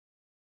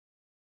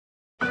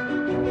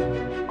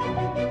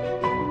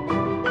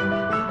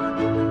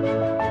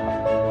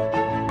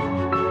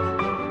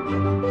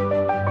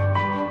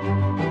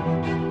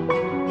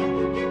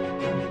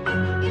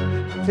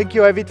thank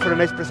you, David, for a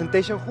nice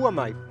presentation. Who am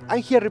I?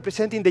 I'm here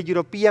representing the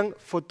European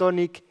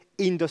Photonics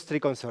Industry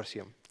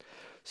Consortium.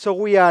 So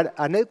we are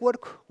a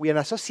network, we are an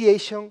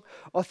association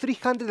of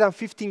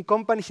 315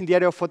 companies in the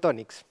area of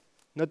photonics.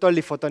 Not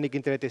only photonic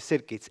integrated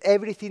circuits,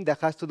 everything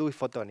that has to do with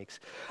photonics.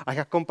 I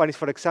have companies,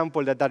 for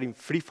example, that are in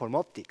freeform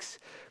optics,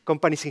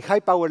 companies in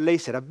high-power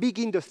laser, a big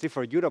industry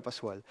for Europe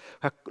as well.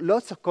 I have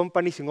lots of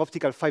companies in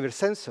optical fiber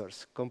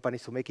sensors,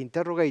 companies who make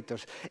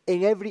interrogators,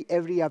 and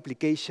every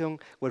application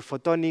where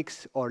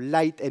photonics or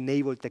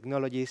light-enabled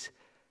technologies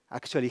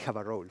actually have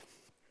a role.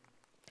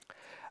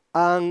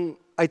 And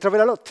I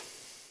travel a lot.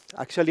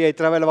 Actually, I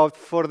travel about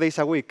 4 days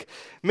a week.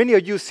 Many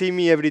of you see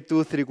me every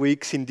 2-3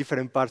 weeks in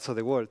different parts of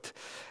the world.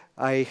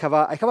 I have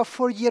a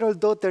 4-year-old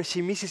daughter.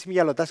 She misses me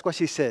a lot. That's what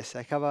she says.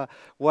 I have a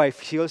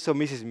wife. She also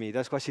misses me.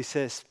 That's what she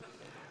says.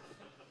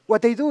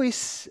 What I do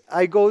is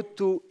I go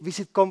to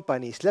visit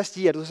companies. Last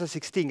year,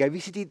 2016, I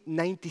visited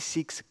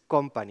 96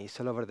 companies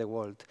all over the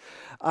world.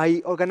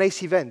 I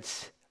organize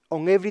events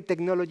on every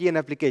technology and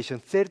application,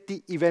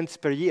 30 events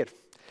per year.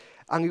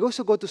 And we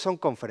also go to some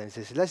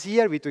conferences. Last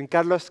year, between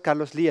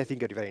Carlos Lee, I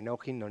think everybody knows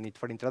him, no need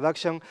for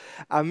introduction,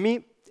 and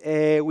me,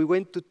 we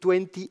went to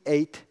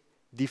 28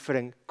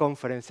 different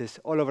conferences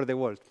all over the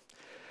world.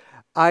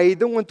 I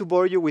don't want to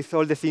bore you with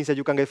all the things that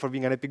you can get for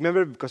being an EPIC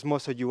member, because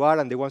most of you are,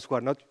 and the ones who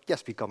are not,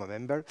 just become a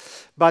member.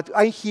 But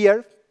I'm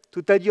here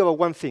to tell you about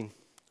one thing,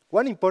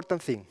 one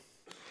important thing.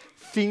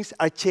 Things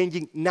are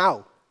changing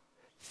now.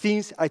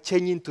 Things are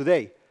changing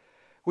today.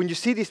 When you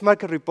see this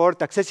market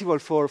report accessible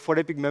for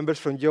EPIC members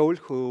from Joel,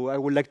 who I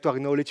would like to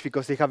acknowledge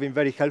because they have been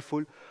very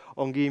helpful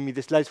on giving me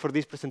the slides for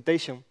this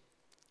presentation,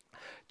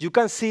 you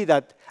can see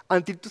that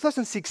until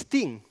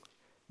 2016,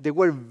 there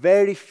were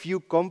very few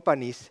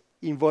companies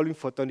involving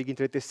photonic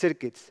integrated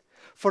circuits.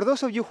 For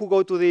those of you who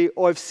go to the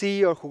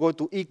OFC or who go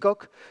to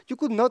ECOC, you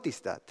could notice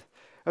that.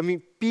 I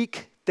mean,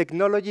 peak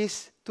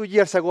technologies 2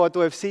 years ago at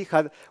OFC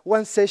had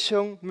one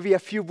session, maybe a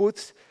few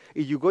booths.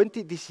 If you go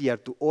into this year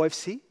to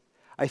OFC,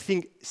 I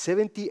think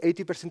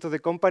 70–80% of the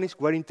companies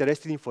were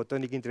interested in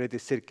photonic integrated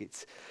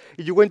circuits.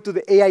 If you went to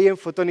the AIM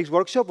Photonics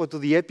workshop or to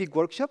the EPIC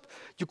workshop,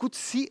 you could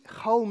see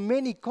how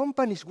many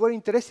companies were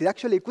interested.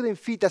 Actually, I couldn't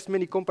fit as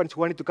many companies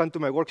who wanted to come to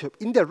my workshop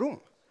in the room.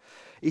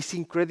 It's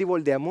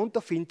incredible the amount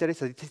of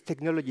interest that this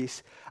technology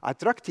is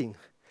attracting.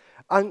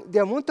 And the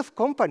amount of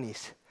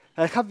companies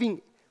that have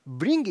been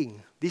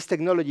bringing this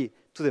technology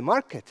to the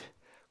market.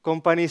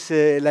 Companies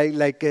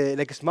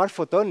like Smart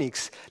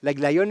Photonics, like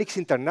Lyonics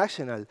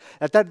International,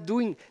 that are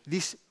doing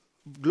these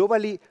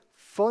globally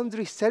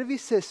foundry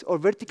services or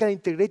vertically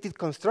integrated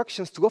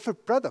constructions to offer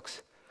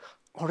products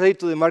already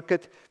to the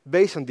market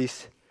based on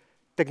this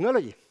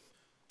technology.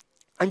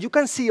 And you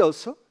can see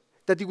also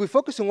that if we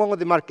focus on one of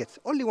the markets,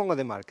 only one of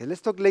the markets, let's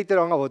talk later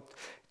on about,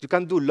 you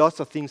can do lots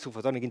of things with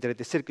photonic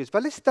integrated circuits,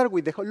 but let's start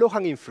with the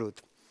low-hanging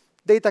fruit.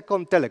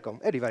 Datacom, telecom,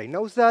 everybody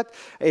knows that.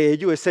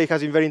 USA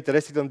has been very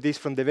interested in this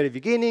from the very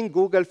beginning.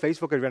 Google,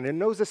 Facebook, everyone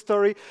knows the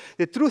story.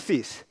 The truth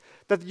is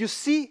that you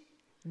see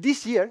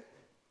this year,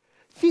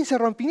 things are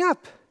ramping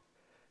up.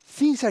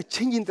 Things are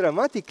changing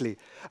dramatically.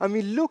 I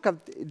mean, look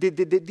at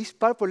this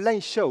purple line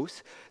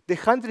shows the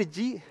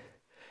 100G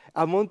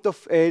amount of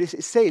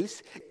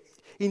sales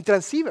in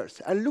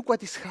transceivers. And look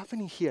what is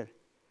happening here.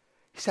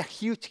 It's a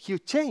huge,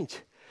 huge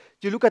change.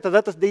 You look at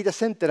a data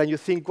center and you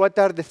think, what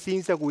are the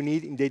things that we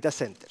need in data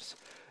centers?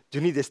 You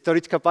need the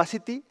storage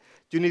capacity,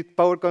 you need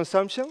power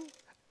consumption,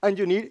 and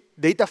you need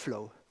data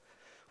flow.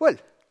 Well,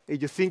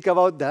 if you think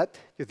about that,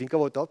 you think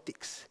about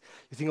optics.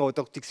 You think about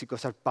optics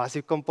because they're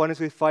passive components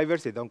with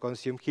fibers, they don't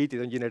consume heat, they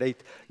don't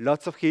generate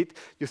lots of heat.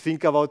 You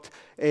think about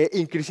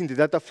increasing the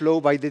data flow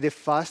by the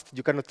fast,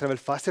 you cannot travel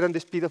faster than the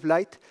speed of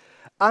light.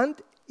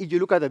 And if you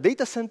look at a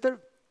data center,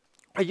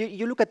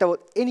 you look at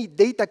any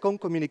datacom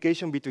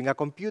communication between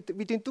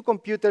two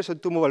computers or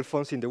two mobile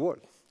phones in the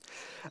world.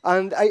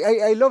 And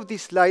I love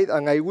this slide,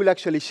 and I will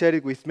actually share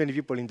it with many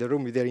people in the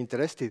room if they're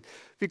interested.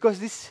 Because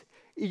if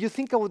you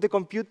think about the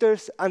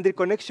computers and the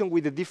connection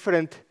with the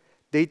different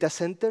data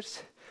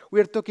centers, we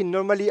are talking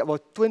normally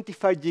about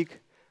 25 gig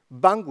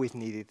bandwidth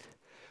needed.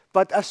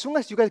 But as soon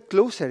as you get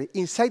closer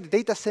inside the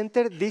data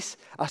center, this,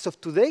 as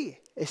of today,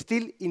 is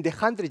still in the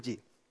 100G.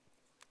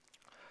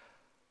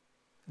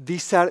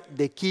 These are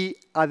the key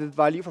added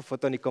value for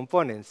photonic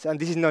components. And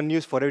this is not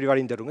news for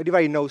everybody in the room.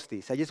 Everybody knows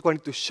this. I just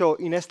wanted to show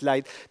in a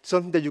slide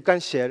something that you can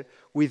share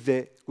with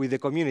the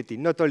community,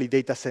 not only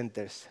data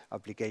centers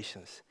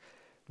applications.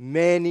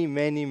 Many,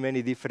 many,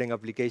 many different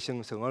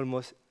applications on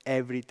almost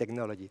every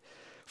technology.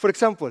 For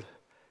example,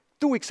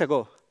 2 weeks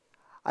ago,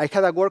 I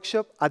had a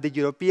workshop at the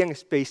European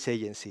Space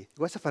Agency. It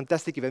was a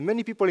fantastic event.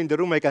 Many people in the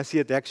room, I can see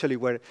that they actually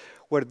were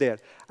there.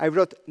 I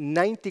brought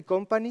 90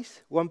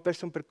 companies, one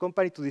person per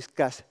company, to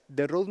discuss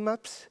the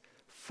roadmaps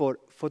for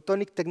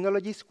photonic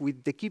technologies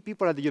with the key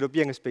people at the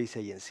European Space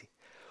Agency.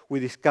 We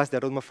discussed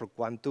the roadmap for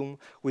quantum.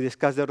 We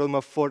discussed the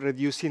roadmap for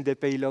reducing the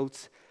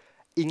payloads.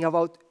 In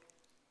about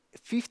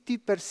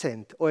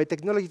 50% of the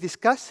technology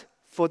discussed,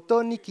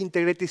 photonic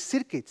integrated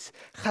circuits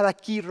had a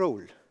key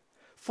role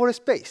for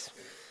space.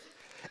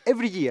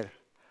 Every year,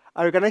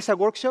 I organize a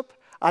workshop,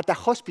 at a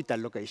hospital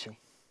location.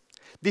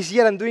 This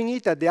year I'm doing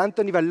it at the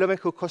Antonie van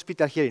Leeuwenhoek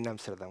Hospital here in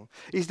Amsterdam.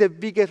 It's the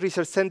biggest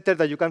research center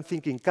that you can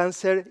think in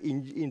cancer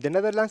in the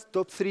Netherlands,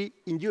 top 3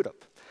 in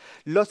Europe.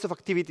 Lots of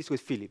activities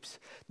with Philips.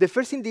 The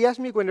first thing they asked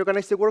me when I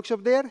organized the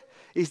workshop there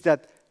is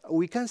that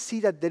we can see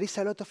that there is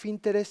a lot of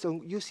interest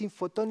on using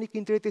photonic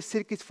integrated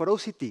circuits for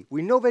OCT.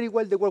 We know very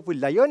well the work with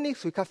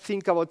Lionics. We have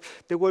think about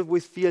the work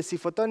with PLC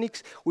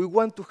photonics. We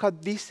want to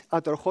have this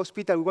at our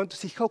hospital. We want to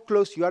see how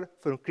close you are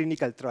from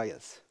clinical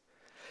trials.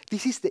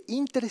 This is the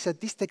interest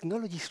that this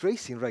technology is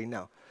raising right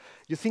now.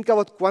 You think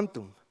about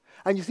quantum,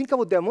 and you think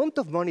about the amount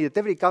of money that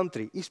every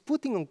country is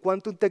putting on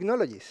quantum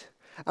technologies,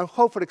 and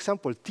how, for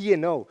example,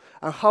 TNO,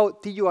 and how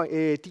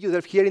TU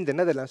Delft here in the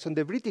Netherlands, on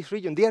the British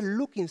region, they are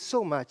looking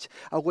so much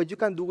at what you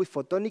can do with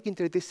photonic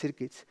integrated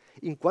circuits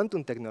in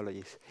quantum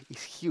technologies.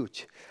 It's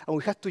huge. And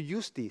we have to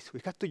use this.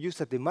 We have to use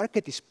that the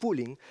market is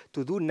pulling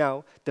to do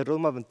now the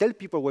roadmap and tell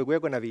people where we're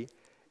going to be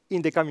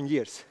in the coming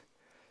years.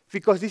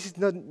 Because this is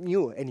not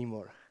new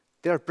anymore.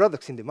 There are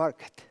products in the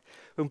market.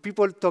 When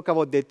people talk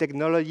about the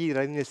technology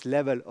readiness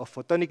level of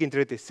photonic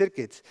integrated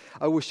circuits,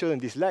 I will show them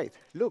this slide.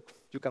 Look,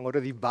 you can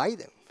already buy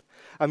them.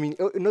 I mean,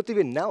 not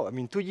even now. I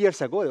mean, 2 years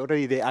ago,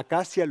 already the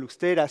Acacia,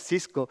 Luxtera,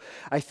 Cisco,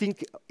 I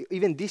think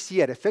even this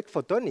year, Effect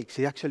Photonics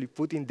is actually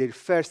putting their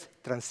first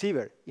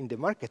transceiver in the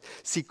market.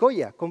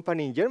 Sequoia,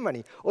 company in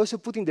Germany, also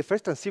putting the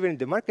first transceiver in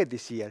the market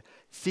this year.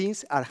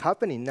 Things are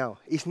happening now.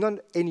 It's not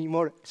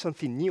anymore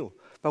something new.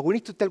 But we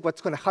need to tell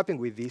what's going to happen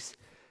with this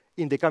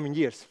in the coming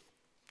years.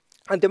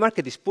 And the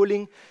market is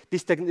pulling.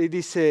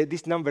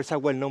 These numbers are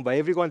well known by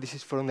everyone. This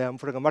is from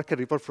a market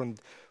report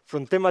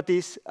from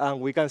Thematis, and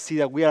we can see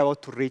that we are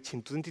about to reach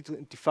in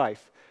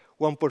 2025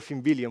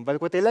 1.3 billion. But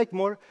what I like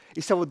more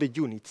is about the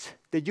units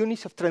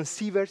of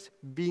transceivers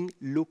being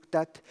looked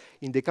at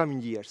in the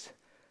coming years.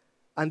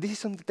 And this is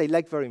something that I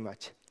like very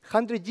much.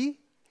 100G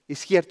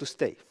is here to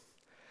stay.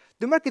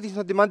 The market is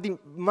not demanding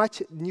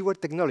much newer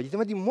technology. It's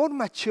demanding more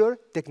mature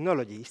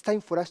technology. It's time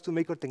for us to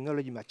make our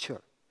technology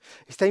mature.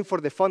 It's time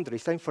for the foundry.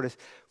 It's time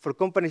for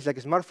companies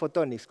like Smart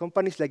Photonics,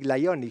 companies like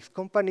Lionics,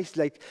 companies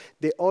like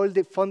all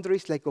the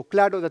foundries like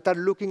Oclaro that are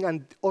looking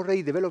and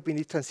already developing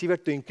this transceiver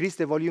to increase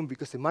the volume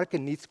because the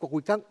market needs what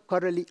we can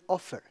currently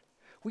offer.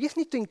 We just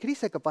need to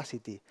increase the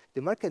capacity.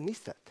 The market needs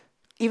that.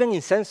 Even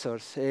in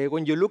sensors,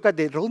 when you look at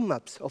the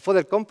roadmaps of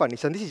other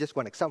companies, and this is just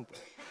one example.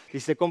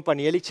 This is the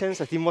company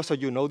Elichens. I think most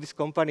of you know this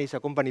company. It's a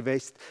company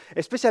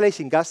specialized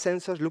in gas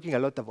sensors, looking a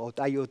lot about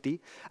IoT.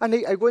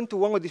 And I went to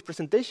one of these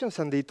presentations,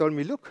 and they told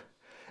me, look,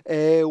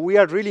 we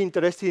are really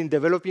interested in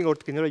developing our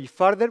technology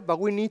further, but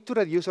we need to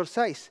reduce our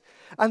size.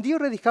 And they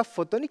already have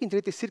photonic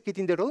integrated circuit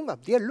in the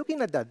roadmap. They are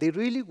looking at that. They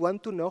really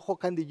want to know how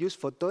can they use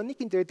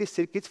photonic integrated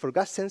circuits for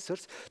gas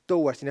sensors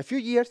towards, in a few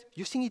years,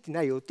 using it in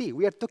IoT.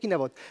 We are talking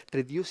about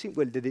reducing,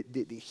 well,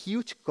 the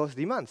huge cost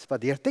demands,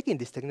 but they are taking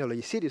this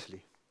technology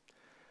seriously.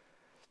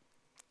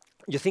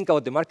 You think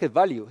about the market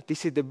value.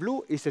 This is the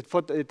blue, is the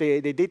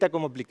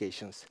datacom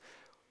applications.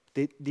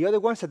 The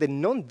other ones are the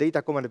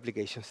non-datacom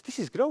applications. This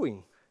is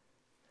growing.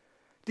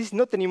 This is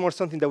not anymore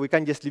something that we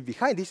can just leave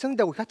behind. This is something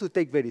that we have to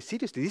take very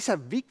seriously. This is a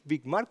big,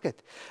 big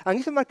market. And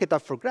it's a market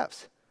up for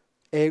grabs.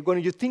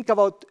 When you think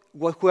about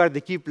who are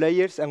the key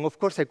players, and of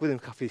course I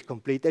couldn't have it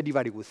complete.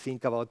 Everybody would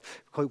think about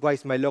why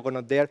is my logo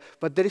not there.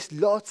 But there is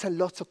lots and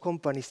lots of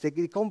companies.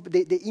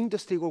 The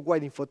industry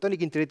worldwide in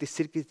photonic integrated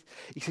circuits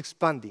is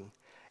expanding.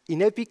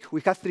 In EPIC,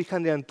 we have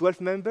 312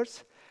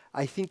 members.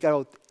 I think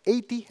about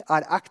 80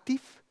 are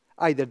active,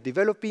 either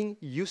developing,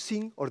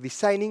 using, or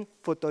designing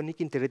photonic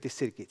integrated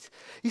circuits.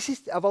 This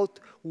is about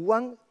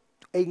 1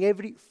 in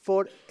every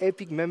 4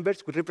 EPIC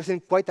members, which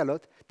represent quite a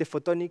lot, the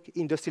photonic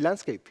industry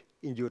landscape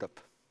in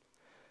Europe.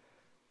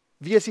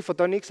 VLC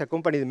Photonics, a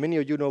company that many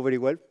of you know very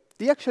well,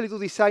 they actually do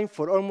design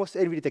for almost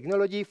every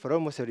technology, for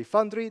almost every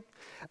foundry.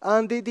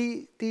 And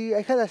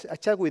I had a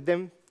chat with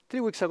them 3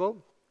 weeks ago,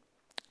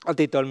 and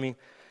they told me,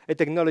 the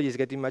technology is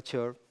getting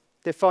mature.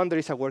 The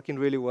foundries are working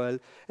really well.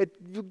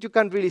 You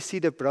can't really see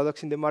the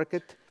products in the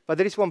market, but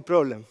there is one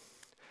problem,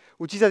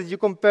 which is that you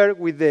compare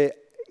with the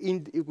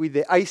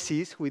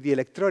ICs, with the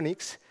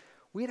electronics,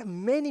 we are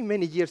many,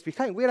 many years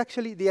behind. We are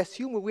actually, they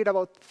assume we're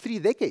about 3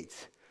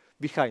 decades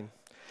behind.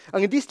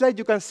 And in this slide,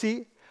 you can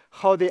see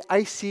how the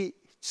IC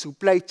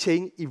supply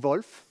chain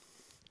evolved.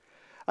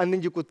 And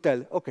then you could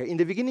tell, OK, in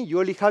the beginning, you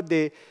only had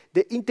the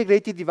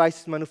integrated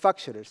devices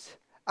manufacturers.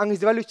 And as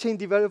the value chain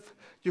developed,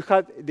 you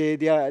had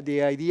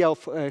the idea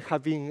of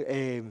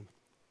having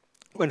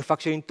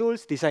manufacturing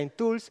tools, design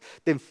tools,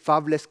 then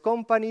fabless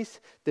companies,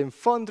 then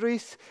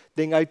foundries,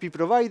 then IP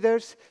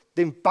providers,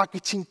 then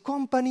packaging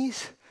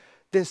companies,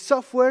 then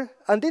software,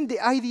 and then the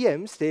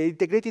IDMs, the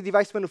integrated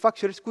device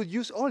manufacturers, could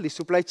use all the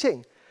supply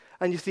chain.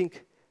 And you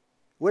think,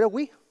 where are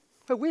we?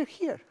 Well, we're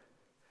here.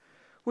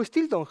 We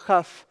still don't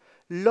have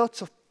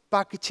lots of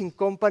packaging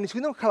companies.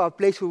 We don't have a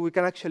place where we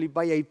can actually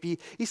buy IP.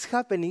 It's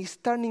happening, it's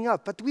turning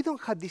up, but we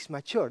don't have this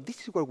mature. This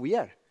is where we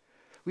are.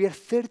 We are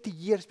 30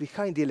 years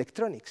behind the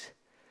electronics.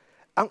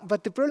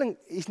 But the problem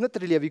is not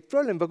really a big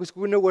problem because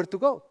we know where to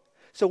go.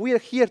 So we are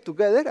here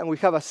together, and we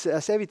have, as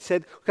Evit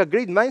said, we have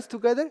great minds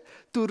together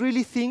to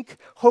really think,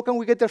 how can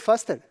we get there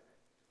faster?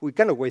 We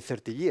cannot wait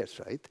 30 years,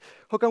 right?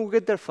 How can we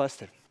get there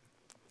faster?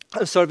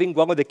 And solving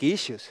one of the key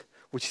issues,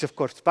 which is, of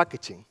course,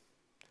 packaging.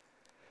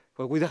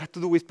 What we have to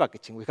do with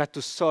packaging, we have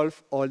to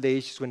solve all the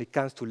issues when it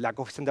comes to lack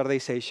of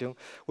standardization,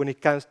 when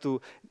it comes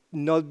to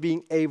not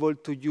being able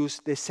to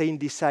use the same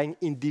design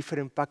in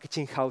different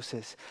packaging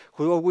houses.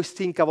 We always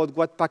think about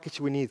what package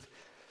we need.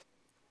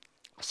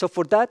 So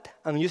for that,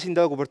 I'm using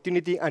the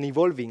opportunity and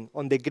evolving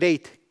on the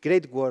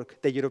great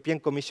work the European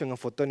Commission on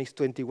Photonics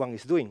 21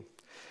 is doing.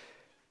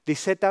 They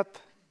set up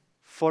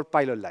 4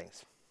 pilot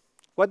lines.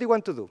 What they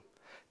want to do?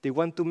 They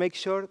want to make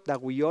sure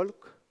that we all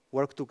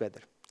work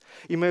together.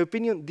 In my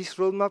opinion, this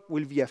roadmap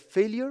will be a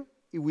failure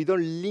if we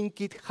don't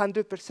link it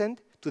 100%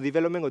 to the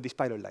development of these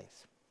pilot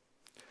lines.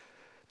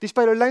 These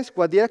pilot lines,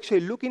 what they're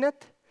actually looking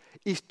at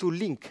is to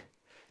link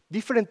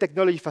different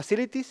technology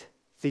facilities.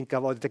 Think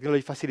about the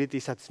technology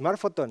facilities at Smart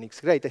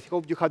Photonics. Great, I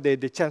hope you had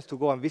the chance to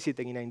go and visit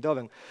them in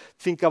Eindhoven.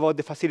 Think about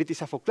the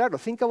facilities at Oclaro.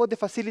 Think about the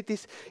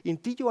facilities in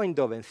TU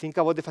Eindhoven. Think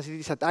about the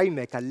facilities at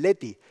IMEC, at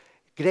LETI.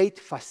 Great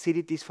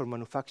facilities for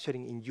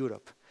manufacturing in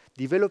Europe.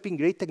 Developing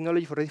great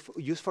technology for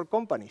use for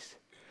companies.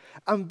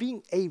 And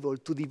being able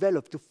to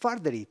develop, to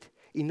further it,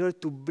 in order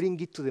to bring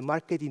it to the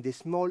market in the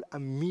small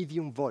and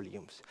medium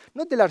volumes.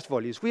 Not the large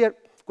volumes. We are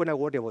going to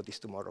worry about this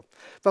tomorrow.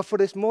 But for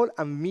the small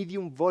and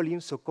medium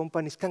volumes, so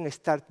companies can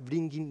start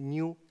bringing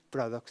new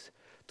products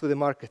to the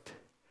market.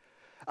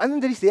 And then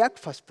there is the Act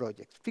Fast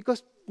project,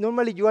 because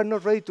normally you are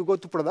not ready to go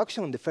to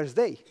production on the first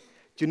day.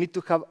 You need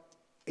to have,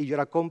 if you're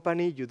a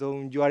company,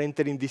 you are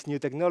entering these new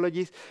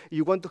technologies,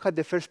 you want to have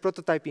the first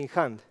prototype in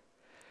hand.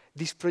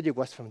 This project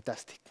was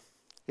fantastic.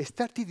 It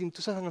started in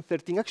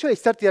 2013. Actually, it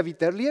started a bit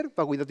earlier,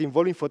 but without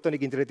involving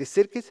photonic integrated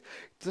circuits.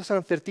 In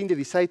 2013, they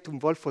decided to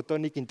involve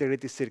photonic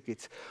integrated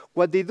circuits.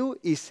 What they do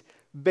is,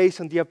 based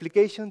on the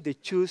application, they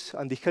choose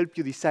and they help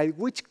you decide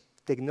which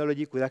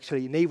technology could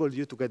actually enable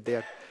you to get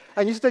there.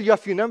 And just to tell you a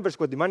few numbers,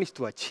 what they managed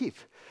to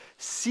achieve.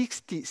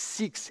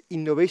 66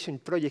 innovation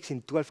projects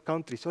in 12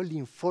 countries, only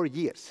in 4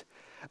 years.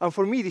 And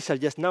for me, these are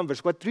just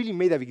numbers. What really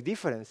made a big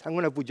difference, I'm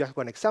going to put just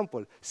one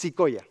example,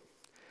 Sequoia.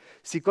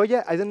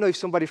 Sequoia, I don't know if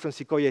somebody from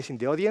Sequoia is in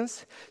the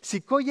audience.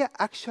 Sequoia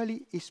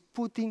actually is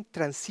putting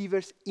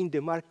transceivers in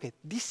the market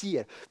this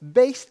year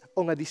based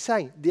on a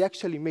design they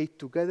actually made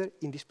together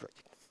in this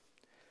project.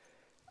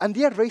 And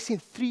they are raising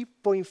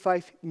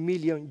 3.5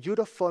 million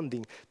euro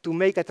funding to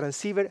make a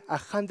transceiver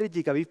 100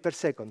 gigabit per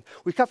second.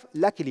 We have,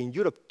 luckily in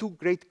Europe, 2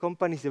 great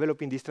companies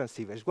developing these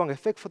transceivers. One,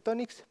 Effect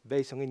Photonics,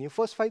 based on indium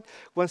phosphide,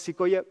 one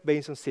Sequoia,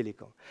 based on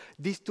silicon.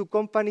 These 2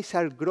 companies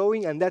are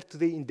growing and are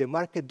today in the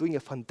market doing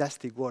a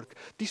fantastic work.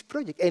 This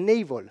project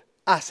enabled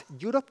us,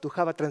 Europe, to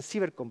have a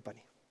transceiver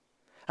company.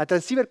 A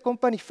transceiver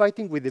company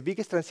fighting with the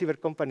biggest transceiver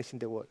companies in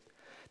the world.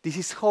 This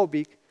is how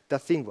big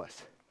that thing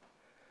was.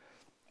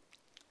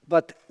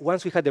 But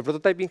once we had the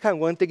prototype in hand,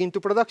 one taken into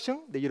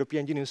production, the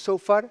European Union so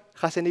far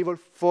has enabled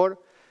 4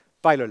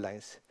 pilot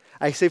lines.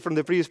 I say from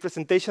the previous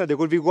presentation that there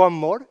will be 1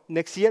 more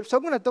next year, so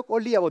I'm going to talk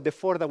only about the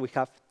 4 that we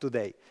have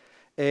today.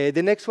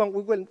 The next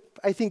one,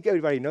 I think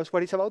everybody knows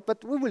what it's about,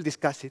 but we will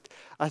discuss it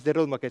as the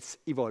roadmap gets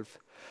evolved.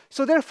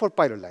 So there are 4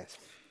 pilot lines.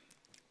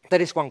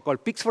 There is one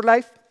called Pics for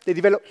Life. They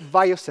develop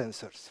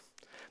biosensors.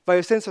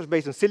 Biosensors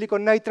based on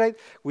silicon nitride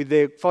with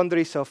the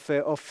foundries of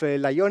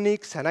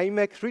Lyonix and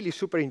IMEC, really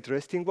super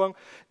interesting one.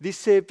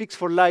 This Pics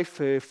for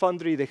Life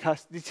foundry,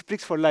 this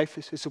Pics for Life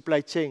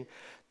supply chain,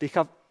 they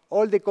have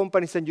all the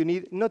companies that you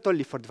need, not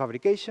only for the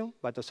fabrication,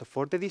 but also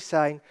for the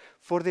design,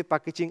 for the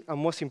packaging, and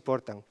most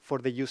important, for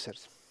the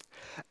users.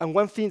 And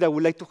one thing that I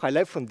would like to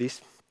highlight from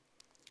this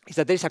is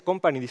that there is a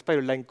company in this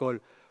pilot line called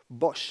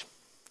Bosch.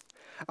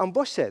 And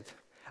Bosch said,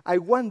 I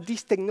want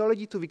this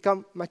technology to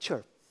become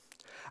mature.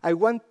 I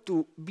want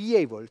to be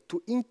able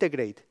to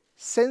integrate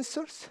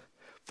sensors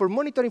for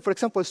monitoring, for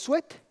example,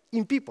 sweat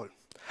in people.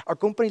 A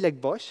company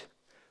like Bosch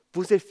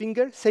puts their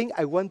finger saying,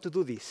 I want to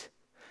do this.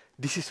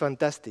 This is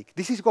fantastic.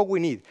 This is what we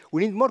need.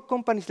 We need more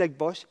companies like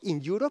Bosch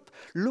in Europe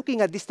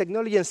looking at this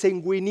technology and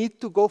saying, we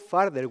need to go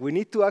further. We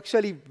need to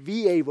actually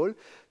be able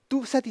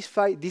to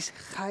satisfy these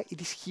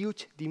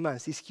huge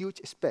demands, these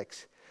huge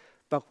specs.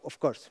 But of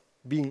course,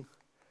 being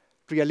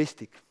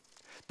realistic.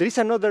 There is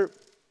another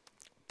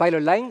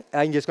pilot line.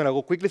 I'm just going to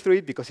go quickly through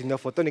it because it's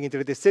not photonic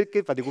integrated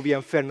circuit, but it would be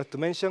unfair not to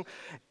mention.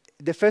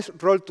 The first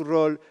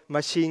roll-to-roll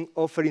machine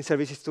offering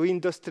services to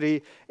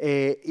industry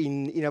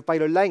in a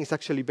pilot line is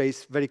actually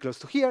based very close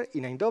to here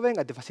in Eindhoven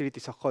at the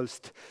facilities of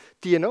Holst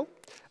TNO.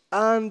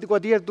 And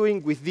what they are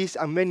doing with this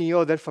and many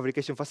other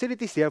fabrication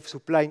facilities, they are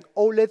supplying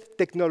OLED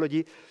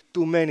technology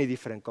to many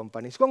different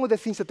companies. One of the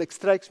things that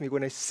strikes me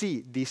when I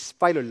see this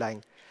pilot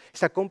line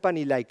is a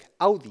company like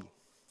Audi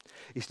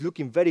is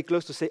looking very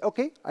close to say,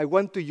 OK, I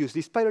want to use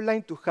this pilot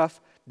line to have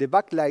the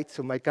backlights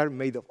of my car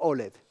made of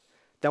OLED.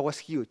 That was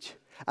huge.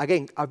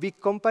 Again, a big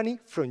company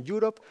from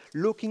Europe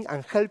looking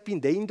and helping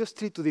the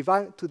industry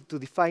to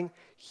define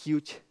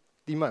huge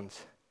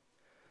demands.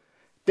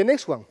 The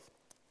next one,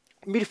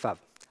 Mirfab.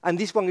 And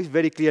this one is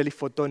very clearly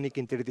photonic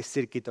integrated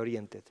circuit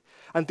oriented.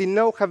 Until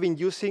now, have been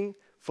using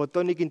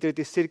photonic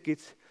integrated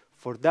circuits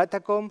for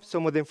datacom,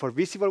 some of them for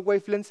visible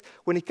wavelengths.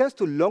 When it comes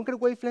to longer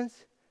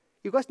wavelengths,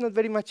 it was not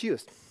very much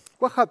used.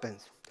 What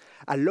happens?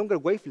 At longer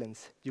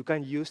wavelengths, you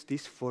can use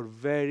this for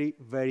very,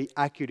 very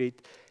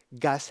accurate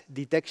gas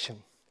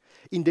detection.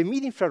 In the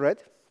mid-infrared,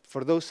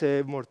 for those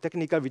more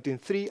technical, between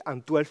 3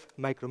 and 12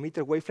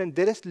 micrometer wavelength,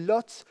 there is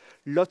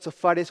lots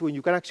of areas when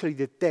you can actually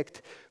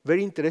detect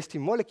very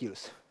interesting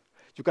molecules.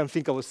 You can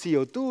think about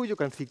CO2, you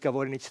can think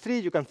about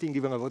NH3, you can think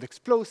even about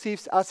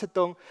explosives,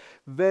 acetone,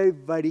 very,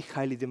 very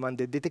highly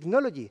demanded. The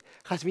technology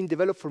has been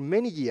developed for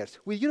many years.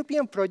 With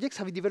European projects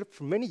have been developed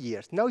for many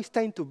years. Now it's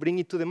time to bring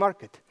it to the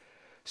market.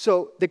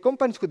 So the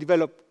companies who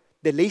develop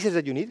the lasers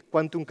that you need,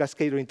 quantum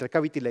cascade or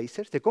intercavity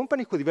lasers, the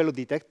companies who develop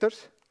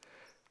detectors,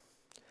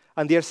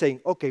 and they are saying,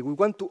 OK, we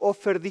want to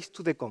offer this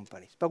to the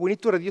companies, but we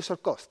need to reduce our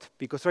cost,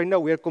 because right now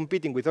we are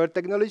competing with other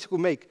technologies who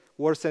make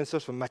worse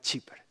sensors for much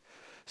cheaper.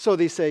 So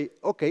they say,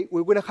 OK,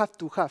 we're going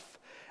to have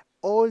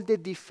all the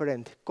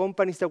different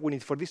companies that we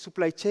need for this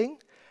supply chain,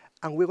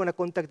 and we're going to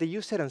contact the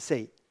user and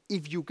say,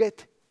 if you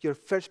get your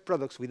first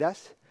products with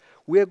us,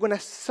 we are going to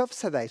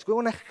subsidize, we're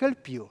going to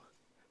help you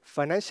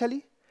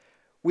financially,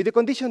 with the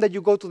condition that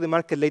you go to the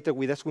market later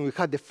with us when we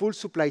have the full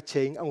supply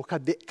chain and we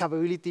have the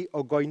capability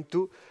of going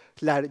to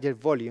larger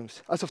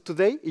volumes. As of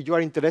today, if you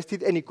are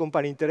interested, any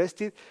company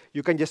interested,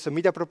 you can just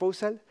submit a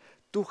proposal.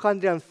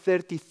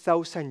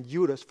 230,000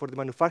 euros for the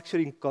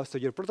manufacturing cost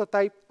of your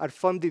prototype are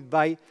funded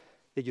by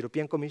the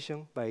European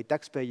Commission, by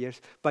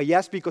taxpayers, by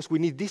us, because we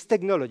need this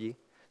technology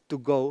to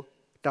go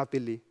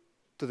rapidly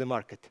to the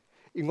market.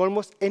 In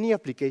almost any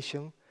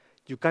application,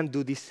 you can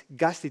do this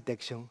gas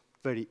detection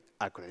very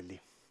accurately.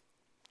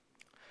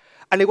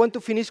 And I want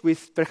to finish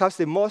with perhaps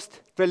the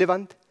most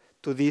relevant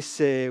to this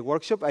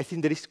workshop. I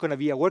think there is going to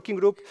be a working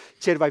group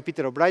chaired by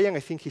Peter O'Brien. I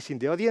think he's in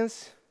the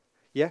audience.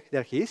 Yeah,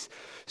 there he is.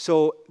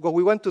 So what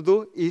we want to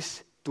do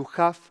is to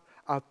have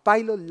a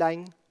pilot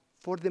line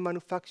for the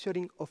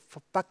manufacturing of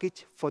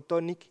packaged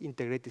photonic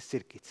integrated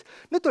circuits.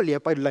 Not only a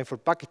pilot line for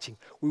packaging,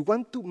 we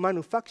want to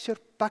manufacture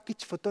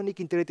packaged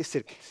photonic integrated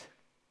circuits.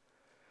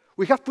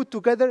 We have put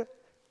together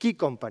key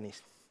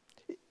companies.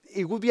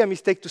 It would be a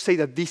mistake to say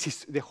that this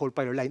is the whole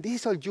pilot line. This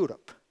is all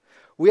Europe.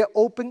 We are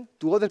open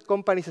to other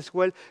companies as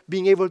well,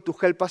 being able to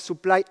help us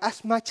supply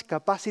as much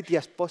capacity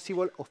as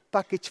possible of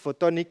packaged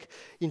photonic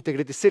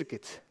integrated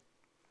circuits.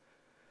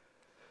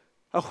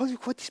 And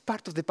what is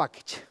part of the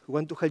package? We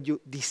want to help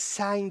you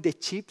design the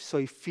chip so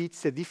it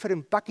fits the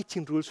different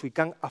packaging rules we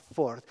can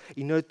afford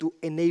in order to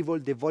enable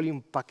the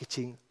volume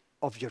packaging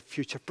of your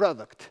future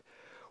product.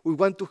 We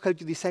want to help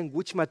you design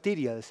which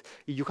materials.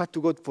 If you have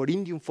to go for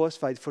indium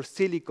phosphide, for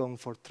silicon,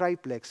 for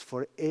triplex,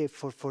 for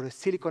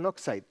silicon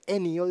oxide,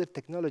 any other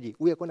technology,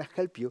 we are going to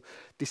help you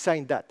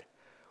design that.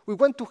 We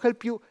want to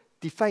help you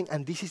define,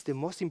 and this is the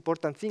most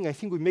important thing I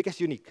think will make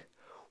us unique.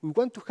 We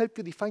want to help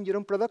you define your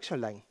own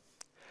production line.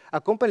 A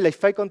company like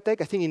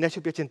Ficontech, I think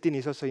Ignacio Piacentini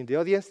is also in the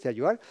audience, there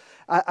you are.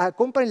 A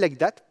company like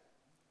that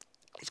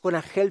is going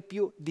to help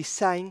you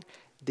design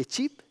the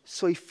chip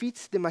so it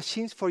fits the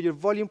machines for your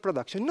volume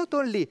production, not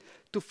only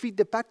to fit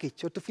the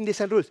package or to fit the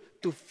design rules,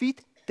 to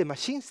fit the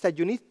machines that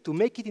you need to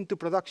make it into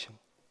production.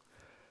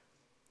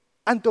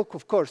 And to,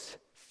 of course,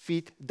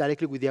 fit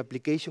directly with the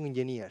application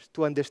engineers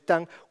to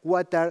understand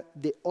what are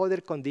the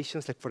other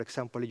conditions, like, for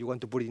example, if you want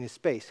to put it in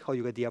space, how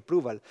you get the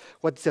approval,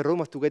 what is the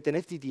roadmap to get an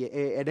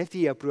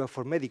FDA approval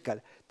for medical.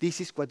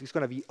 This is what is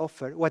going to be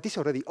offered, what is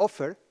already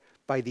offered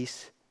by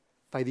this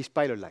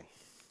pilot line.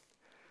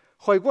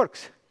 How it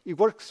works? It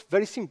works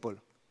very simple.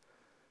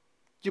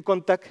 You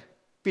contact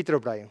Peter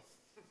O'Brien.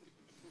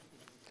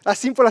 As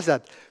simple as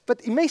that.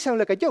 But it may sound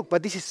like a joke,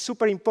 but this is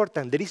super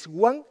important. There is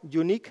one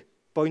unique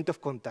point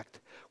of contact.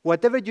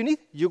 Whatever you need,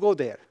 you go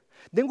there.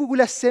 Then we will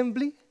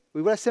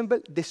assemble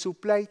the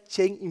supply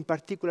chain in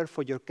particular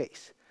for your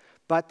case.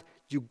 But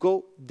you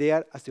go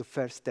there as your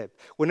first step.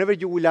 Whenever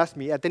you will ask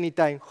me at any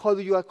time, how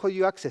do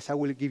you access, I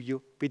will give you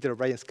Peter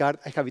O'Brien's card.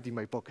 I have it in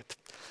my pocket.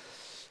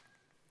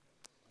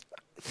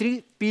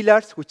 3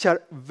 pillars which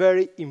are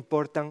very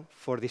important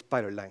for this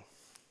pilot line.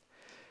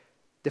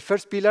 The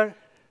first pillar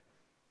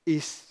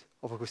is,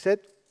 as we said,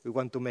 we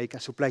want to make a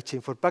supply chain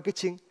for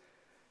packaging.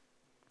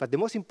 But the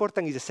most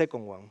important is the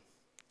second one,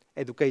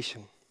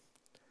 education.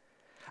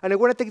 And I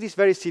want to take this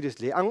very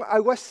seriously. I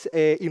was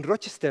in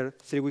Rochester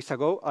 3 weeks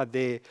ago at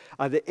the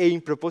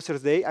AIM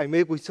Proposers Day. I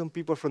met with some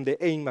people from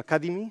the AIM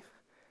Academy.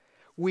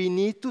 We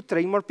need to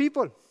train more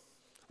people.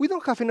 We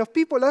don't have enough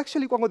people.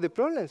 Actually, one of the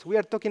problems we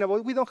are talking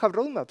about, we don't have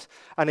roadmaps.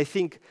 And I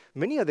think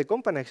many of the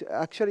companies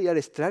actually are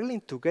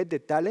struggling to get the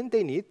talent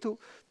they need to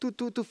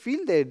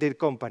fill their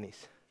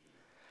companies.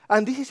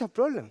 And this is a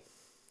problem.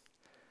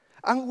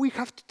 And we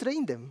have to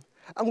train them.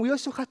 And we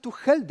also have to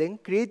help them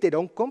create their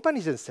own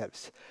companies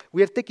themselves.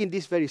 We are taking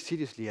this very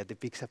seriously at the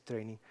PixUp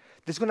training.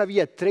 There's going to be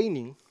a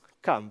training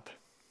camp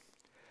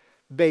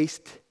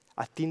based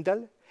at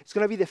Tyndall. It's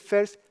going to be the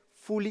first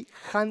fully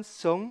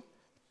hands-on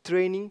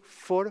training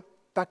for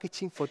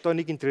packaging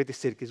photonic integrated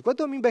circuits. What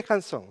do I mean by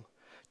hands-on?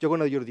 you're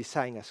going to do your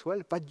design as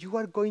well, but you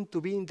are going to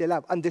be in the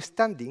lab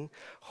understanding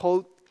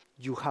how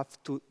you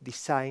have to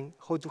design,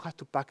 how you have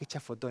to package a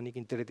photonic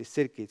integrated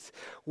circuits.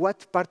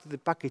 What part of the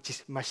package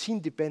is machine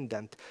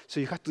dependent, so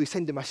you have to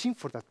design the machine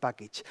for that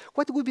package.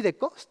 What would be the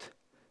cost?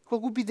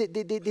 What would be the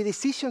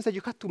decisions that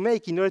you have to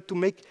make in order to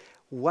make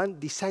one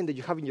design that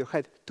you have in your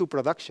head to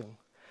production?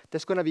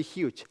 That's going to be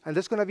huge. And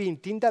that's going to be in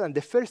Tyndall, and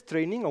the first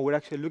training, and we're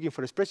actually looking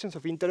for expressions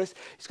of interest,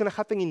 is going to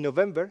happen in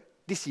November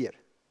this year.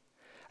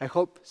 I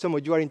hope some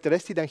of you are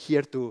interested and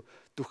here to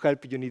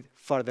help if you need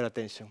further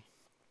attention.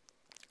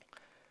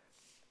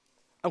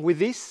 And with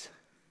this,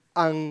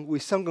 and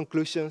with some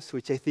conclusions,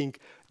 which I think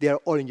they are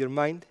all in your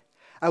mind,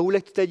 I would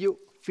like to tell you,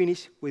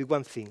 finish with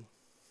one thing.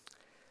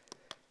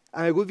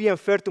 And it would be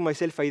unfair to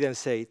myself if I didn't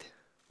say it.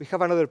 We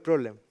have another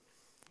problem.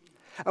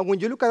 And when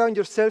you look around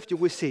yourself, you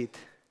will see it.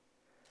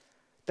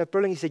 The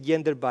problem is a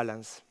gender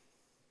balance.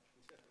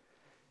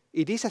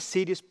 It is a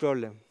serious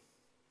problem.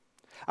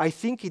 I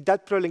think if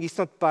that problem is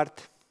not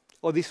part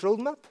of this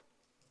roadmap,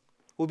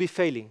 we'll be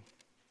failing.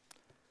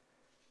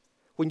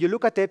 When you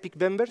look at EPIC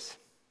members,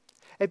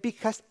 EPIC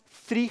has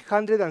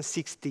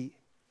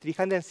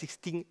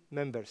 316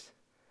 members,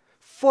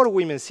 4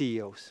 women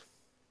CEOs.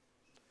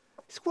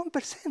 It's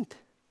 1%.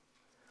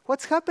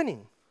 What's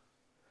happening?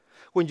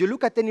 When you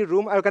look at any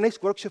room, I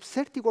organize workshops,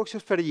 30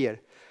 workshops per year.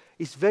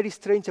 It's very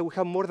strange that we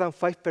have more than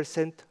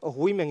 5% of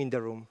women in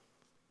the room.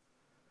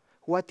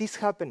 What is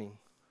happening?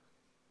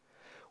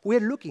 We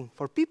are looking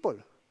for people.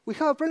 We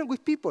have a problem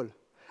with people.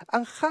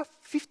 And half,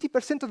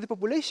 50% of the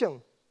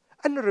population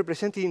are not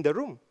represented in the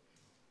room.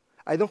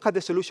 I don't have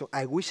the solution.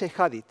 I wish I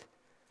had it.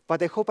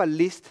 But I hope at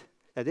least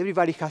that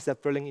everybody has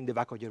that problem in the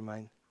back of your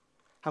mind.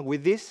 And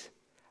with this,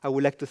 I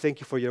would like to thank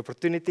you for your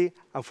opportunity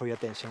and for your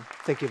attention.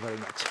 Thank you very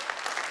much.